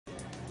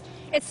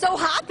It's so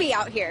happy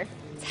out here.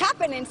 It's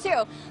happening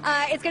too.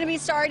 It's going to be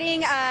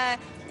starting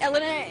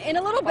in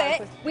a little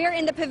bit. We are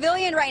in the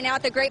pavilion right now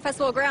at the Great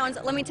Festival grounds.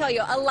 Let me tell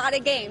you, a lot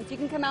of games. You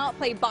can come out,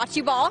 play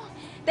bocce ball.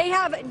 They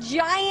have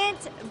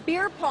giant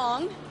beer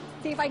pong.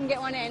 See if I can get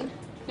one in.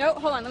 No,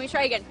 hold on, let me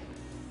try again.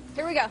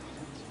 Here we go.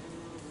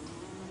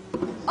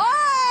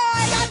 Oh,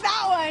 I got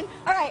that one.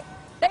 All right,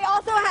 they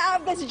also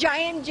have this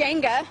giant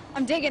Jenga.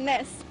 I'm digging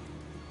this.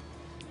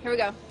 Here we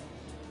go.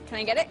 Can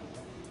I get it?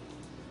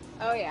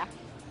 Oh yeah.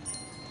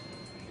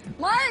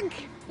 Mark,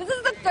 this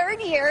is the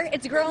third year.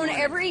 It's grown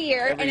every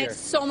year, and it's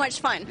so much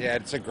fun. Yeah,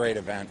 it's a great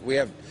event. We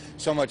have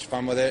so much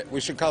fun with it.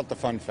 We should call it the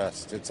Fun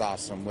Fest. It's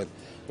awesome.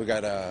 We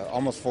got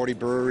almost 40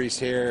 breweries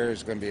here.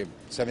 There's going to be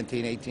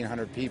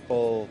 1,800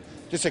 people.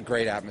 Just a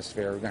great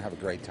atmosphere. We're going to have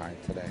a great time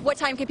today. What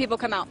time can people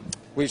come out?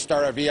 We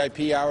start our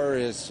VIP hour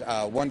is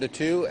 1 to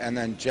 2, and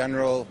then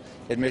general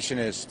admission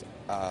is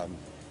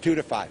 2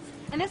 to 5.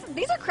 And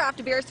these are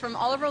craft beers from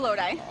all over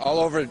Lodi. All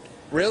over,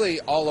 really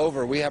all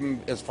over. We have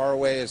them as far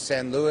away as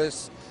San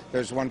Luis.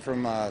 There's one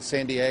from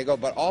San Diego,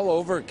 but all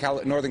over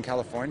Northern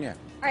California.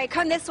 All right,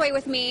 come this way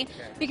with me,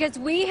 because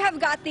we have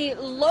got the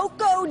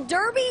Loco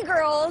Derby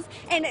Girls,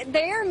 and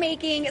they're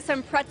making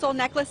some pretzel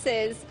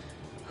necklaces.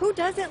 Who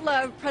doesn't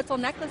love pretzel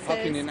necklaces? How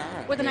can you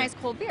not? With a nice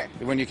cold beer?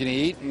 When you can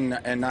eat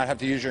and not have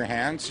to use your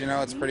hands, you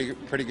know, it's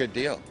pretty good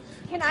deal.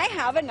 Can I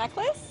have a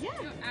necklace? Yeah,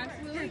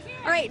 absolutely.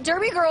 All right,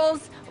 Derby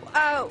Girls,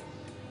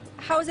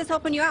 how is this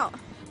helping you out?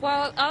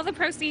 Well, all the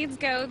proceeds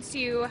go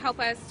to help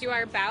us do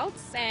our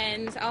bouts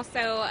and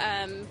also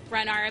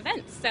run our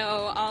events. So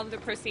all of the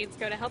proceeds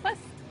go to help us.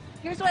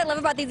 Here's what I love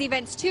about these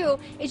events too,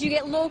 is you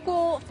get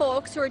local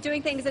folks who are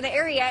doing things in the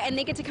area, and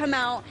they get to come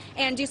out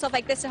and do stuff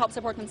like this to help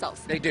support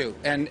themselves. They do,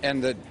 and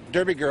the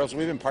Derby Girls,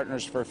 we've been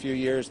partners for a few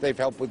years. They've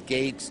helped with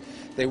gates.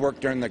 They work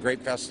during the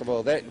Great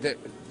Festival.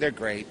 They're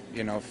great,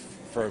 you know,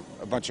 for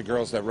a bunch of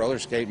girls that roller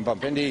skate and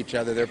bump into each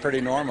other. They're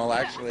pretty normal,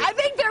 actually. I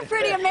think they're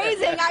pretty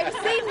amazing. I've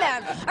seen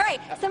them. All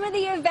right, some of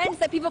the events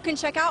that people can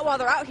check out while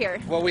they're out here.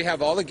 Well, we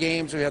have all the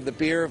games. We have the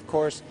beer, of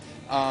course.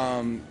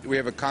 We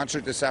have a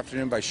concert this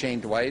afternoon by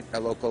Shane Dwight, a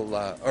local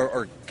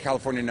or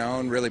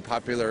California-known, really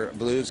popular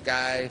blues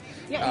guy.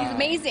 Yeah, he's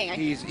amazing.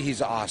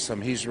 He's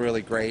awesome. He's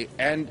really great.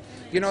 And,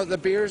 you know, the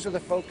beers are the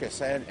focus,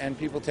 and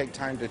people take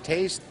time to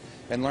taste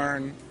and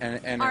learn.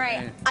 All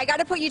right, I got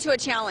to put you to a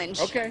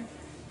challenge. Okay.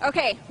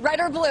 Okay,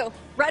 red or blue?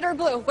 Red or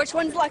blue? Which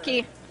one's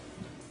lucky?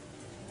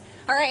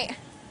 All right,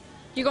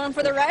 you going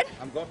for the red?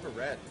 I'm going for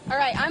red. All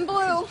right, I'm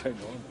blue.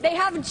 They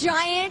have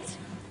giant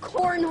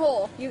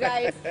cornhole, you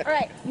guys. All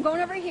right, I'm going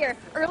over here.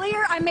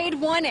 Earlier, I made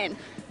one in.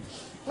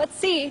 Let's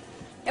see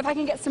if I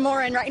can get some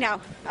more in right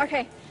now.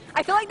 Okay,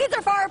 I feel like these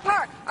are far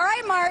apart. All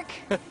right, Mark.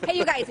 Hey,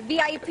 you guys,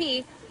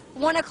 VIP,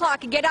 1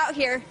 o'clock, get out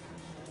here.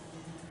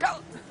 Go.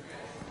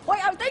 Wait,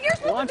 I think you're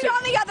supposed to be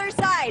on the other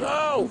side.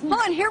 Oh. Hold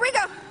on, here we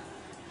go.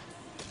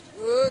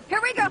 Here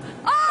we go.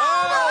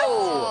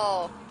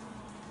 Oh!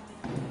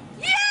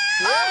 Yeah!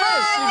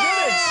 Yes, you did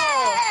it!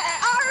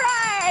 All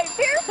right,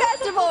 Beer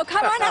Festival.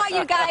 Come on out,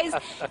 you guys,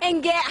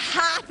 and get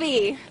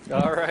happy.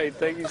 All right,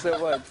 thank you so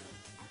much.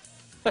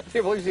 I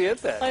can't believe you hit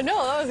that. I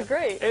know, that was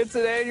great. It's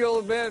an annual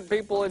event.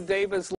 People in Davis